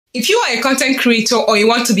If you are a content creator or you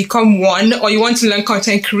want to become one, or you want to learn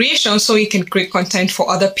content creation so you can create content for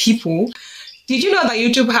other people, did you know that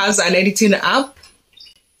YouTube has an editing app?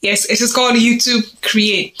 Yes, it is called YouTube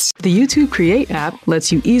Create. The YouTube Create app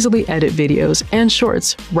lets you easily edit videos and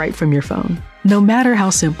shorts right from your phone. No matter how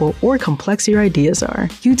simple or complex your ideas are,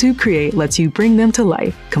 YouTube Create lets you bring them to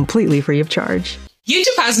life completely free of charge.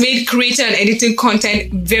 YouTube has made creating and editing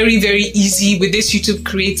content very, very easy with this YouTube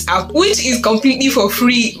Create app, which is completely for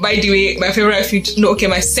free. By the way, my favorite feature,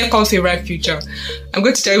 my second favorite feature. I'm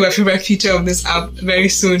going to tell you my favorite feature of this app very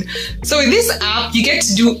soon. So with this app, you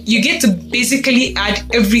get to basically add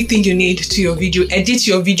everything you need to your video, edit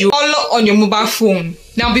your video all on your mobile phone.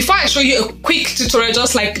 Now, before I show you a quick tutorial,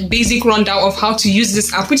 just like basic rundown of how to use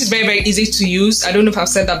this app, which is very, very easy to use. I don't know if I've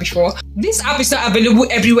said that before. This app is not available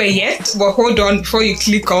everywhere yet, but hold on before you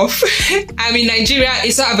click off. I'm in Nigeria.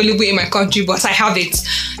 It's not available in my country, but I have it.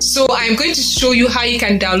 So I'm going to show you how you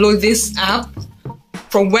can download this app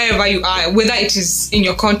from wherever you are, whether it is in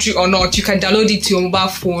your country or not. You can download it to your mobile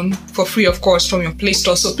phone for free, of course, from your Play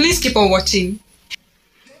Store. So please keep on watching.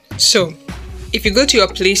 So if you go to your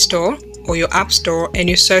Play Store or your App Store and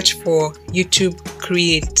you search for YouTube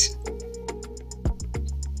Create.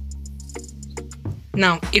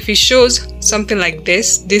 Now, if it shows something like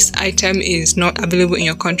this item is not available in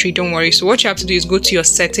your country, don't worry. So what you have to do is go to your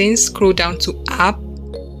settings, scroll down to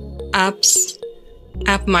apps,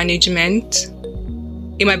 app management.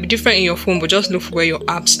 It might be different in your phone, but just look for where your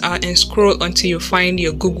apps are and scroll until you find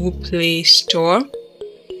your Google Play Store.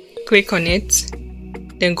 Click on it,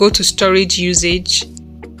 then go to storage usage,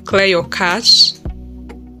 clear your cache,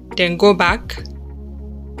 then go back,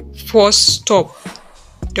 force stop.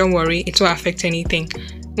 Don't worry, it won't affect anything.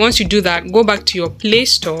 Once you do that, go back to your Play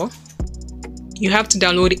Store. You have to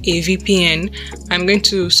download a VPN. I'm going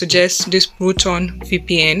to suggest this Proton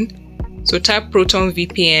VPN. So type Proton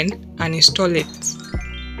VPN and install it.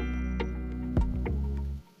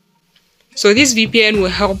 So this VPN will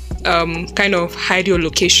help kind of hide your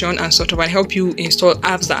location and sort of help you install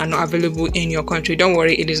apps that are not available in your country. Don't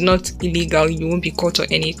worry, it is not illegal. You won't be caught or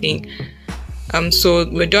anything. So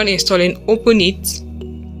we're done installing. Open it.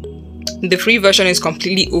 The free version is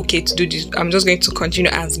completely okay to do this. I'm just going to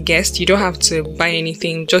continue as guest. You don't have to buy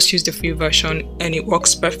anything. Just use the free version and it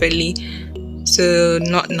works perfectly. So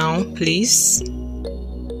not now, please.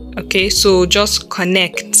 Okay, so just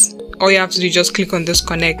connect. All you have to do is just click on this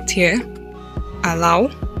connect here. Allow.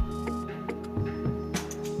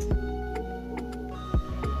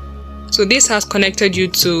 So this has connected you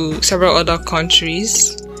to several other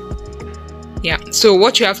countries. Yeah, so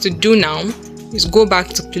what you have to do now is go back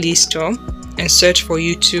to Play Store and search for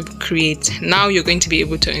YouTube Create. Now you're going to be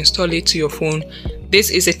able to install it to your phone. This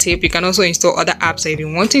is a tip. You can also install other apps that you've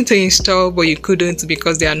been wanting to install but you couldn't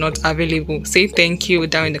because they are not available. Say thank you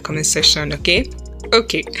down in the comment section, okay?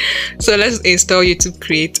 Okay, so let's install YouTube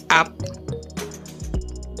Create app.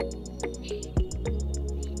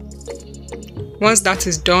 Once that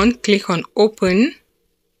is done, click on open.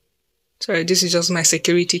 Sorry, this is just my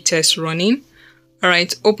security test running. All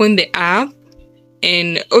right, open the app.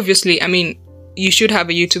 And obviously, I mean, you should have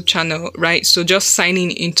a YouTube channel, right? So just sign in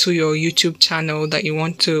into your YouTube channel that you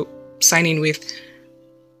want to sign in with.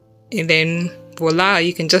 And then voila,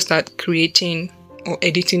 you can just start creating or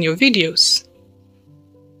editing your videos.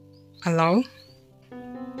 Allow.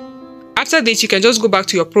 After this, you can just go back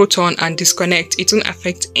to your Proton and disconnect. It won't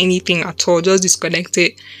affect anything at all. Just disconnect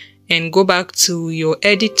it and go back to your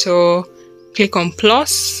editor. Click on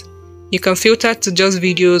plus. You can filter to just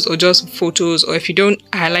videos or just photos, or if you don't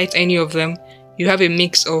highlight any of them, you have a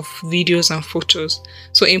mix of videos and photos.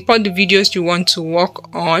 So import the videos you want to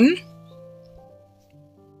work on.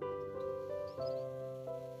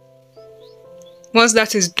 Once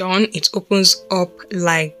that is done, it opens up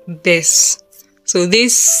like this. So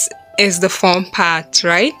this is the fun part,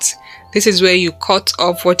 right? This is where you cut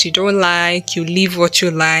off what you don't like, you leave what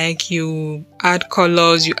you like, you add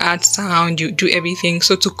colors, you add sound, you do everything.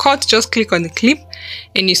 So to cut, just click on the clip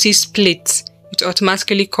and you see split. It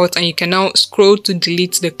automatically cuts and you can now scroll to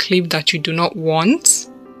delete the clip that you do not want.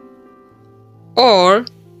 Or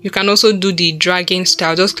you can also do the dragging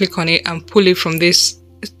style. Just click on it and pull it from this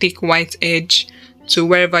thick white edge to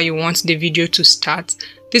wherever you want the video to start.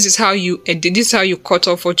 This is how you edit. This is how you cut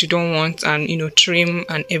off what you don't want and, you know, trim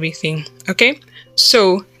and everything. Okay,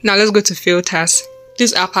 so now let's go to filters.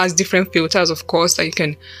 This app has different filters, of course, that you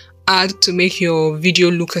can add to make your video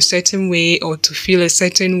look a certain way or to feel a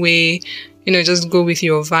certain way. You know, just go with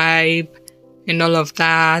your vibe and all of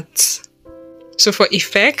that. So for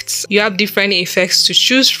effects, you have different effects to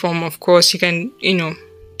choose from. Of course, you can, you know,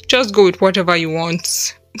 just go with whatever you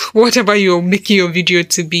want. whatever you're making your video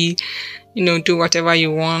to be. You know, do whatever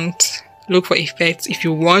you want. Look for effects if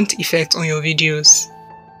you want effects on your videos.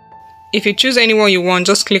 If you choose any one you want,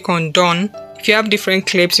 just click on done. If you have different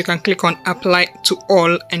clips, you can click on apply to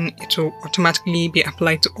all and it will automatically be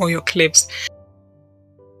applied to all your clips.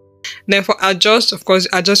 Then for adjust, of course,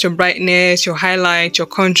 adjust your brightness, your highlight, your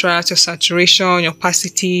contrast, your saturation, your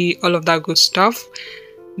opacity, all of that good stuff.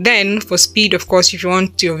 Then for speed, of course, if you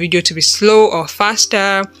want your video to be slow or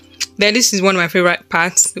faster, then this is one of my favorite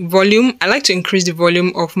parts, volume. I like to increase the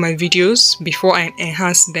volume of my videos before I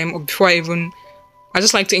enhance them, or before I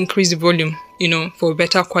just like to increase the volume, you know, for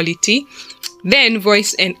better quality. Then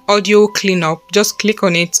voice and audio cleanup, just click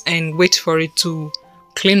on it and wait for it to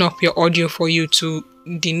clean up your audio for you, to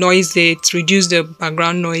denoise it, reduce the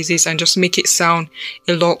background noises, and just make it sound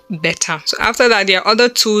a lot better. So after that, there are other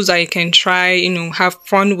tools that you can try, you know, have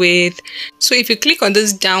fun with. So if you click on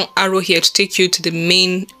this down arrow here to take you to the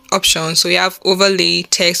main option, so you have overlay,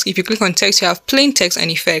 text. If you click on text, you have plain text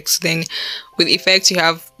and effects. Then with effects, you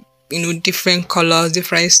have, you know, different colors,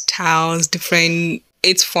 different styles,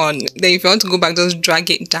 it's fun. Then if you want to go back, just drag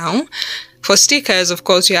it down. For stickers, of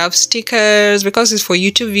course, you have stickers. Because it's for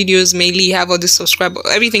YouTube videos mainly, you have all the subscriber,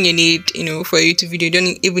 everything you need, you know, for a YouTube video. You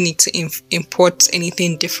don't even need to import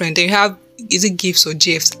anything different. Then you have, is it GIFs or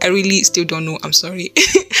GIFs? I really still don't know, I'm sorry.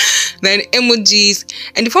 Then emojis.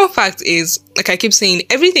 And the fun fact is, like I keep saying,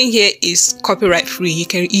 everything here is copyright free. You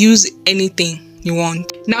can use anything you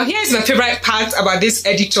want. Now here's my favorite part about this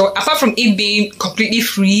editor. Apart from it being completely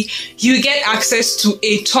free, you get access to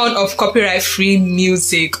a ton of copyright free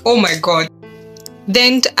music. Oh my god.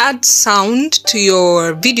 Then to add sound to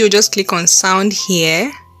your video, just click on sound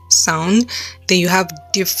here, sound. Then you have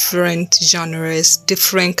different genres,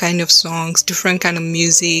 different kind of songs, different kind of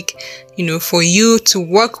music, you know, for you to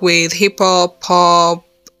work with. Hip hop, pop,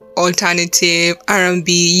 alternative,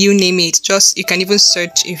 R&B, you name it. Just, you can even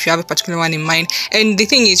search if you have a particular one in mind. And the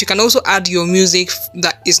thing is, you can also add your music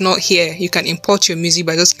that is not here. You can import your music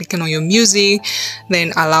by just clicking on your music,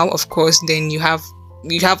 then allow, of course. Then you have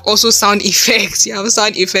also sound effects. You have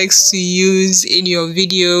sound effects to use in your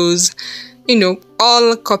videos, you know,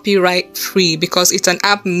 all copyright free, because it's an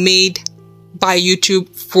app made by YouTube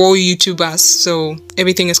for YouTubers, so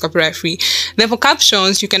everything is copyright free. Then for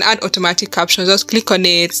captions, you can add automatic captions. Just click on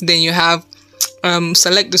it. Then you have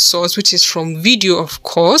select the source, which is from video, of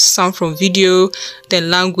course, sound from video.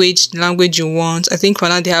 Then language, the language you want. I think for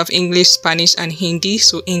now they have English, Spanish, and Hindi,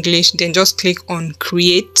 so English. Then just click on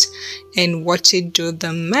create and watch it do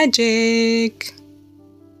the magic.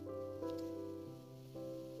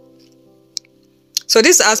 So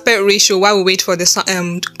this aspect ratio, while we wait for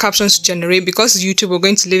the captions to generate, because YouTube, we're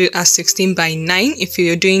going to leave it as 16:9. If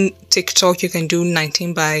you're doing TikTok, you can do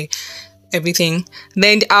 19 by everything.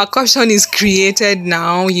 Then our caption is created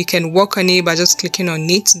now. You can work on it by just clicking on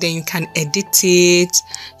it. Then you can edit it.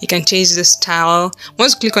 You can change the style.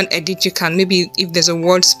 Once you click on edit, you can, maybe if there's a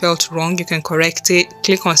word spelled wrong, you can correct it.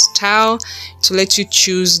 Click on style to let you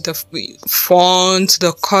choose the font,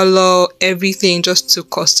 the color, everything, just to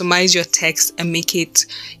customize your text and make it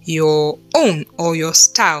your own or your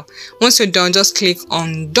style. Once you're done, just click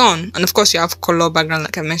on done. And of course, you have color background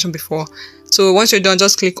like I mentioned before. So once you're done,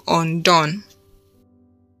 just click on done.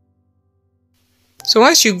 So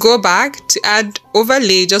once you go back to add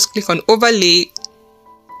overlay, just click on overlay.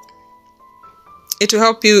 It will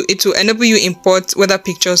help you, it will enable you import whether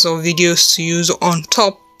pictures or videos to use on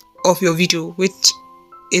top of your video, which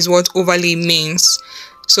is what overlay means.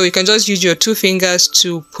 So you can just use your two fingers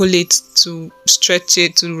to pull it, to stretch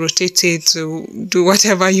it, to rotate it, to do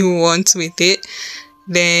whatever you want with it.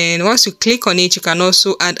 Then once you click on it, you can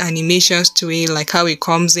also add animations to it, like how it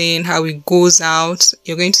comes in, how it goes out.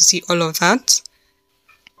 You're going to see all of that.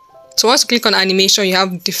 So once you click on animation, you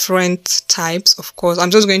have different types, of course. I'm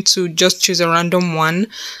just going to choose a random one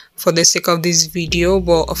for the sake of this video,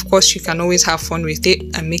 but of course you can always have fun with it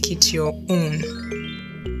and make it your own.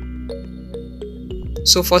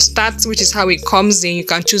 So for start, which is how it comes in, you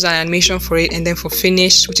can choose an animation for it, and then for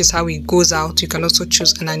finish, which is how it goes out, you can also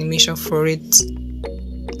choose an animation for it.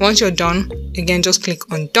 Once you're done, again, just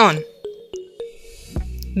click on done.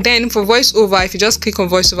 Then for voiceover, if you just click on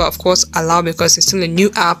voiceover, of course, allow, because it's still a new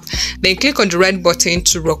app. Then click on the red button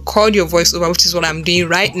to record your voiceover, which is what I'm doing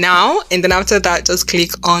right now. And then after that, just click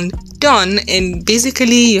on done. And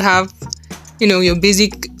basically you have, you know, your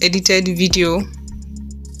basic edited video.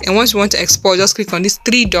 And once you want to export, just click on these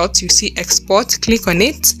three dots. You see export, click on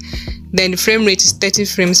it. Then the frame rate is 30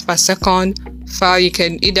 frames per second. File, you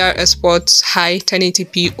can either export high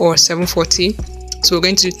 1080p or 740. So we're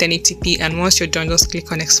going to do 1080p, and once you're done, just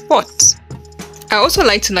click on export. I also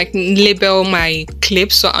like to label my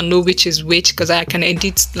clips so I know which is which, because I can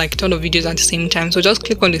edit like a ton of videos at the same time. So just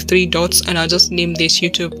click on the 3 dots and I'll just name this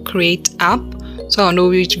YouTube Create App, so I'll know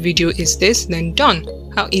which video is this, then done.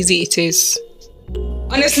 How easy it is.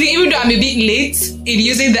 Honestly, even though I'm a bit late in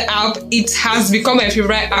using the app, it has become my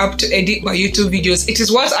favorite app to edit my YouTube videos. It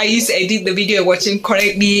is what I use to edit the video you're watching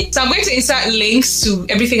currently. So I'm going to insert links to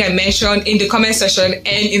everything I mentioned in the comment section and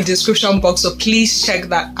in the description box, so please check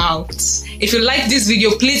that out. If you like this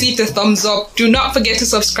video, please hit the thumbs up. Do not forget to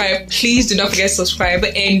subscribe. Please do not forget to subscribe,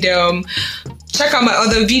 and check out my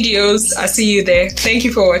other videos. I'll see you there. Thank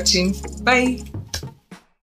you for watching. Bye.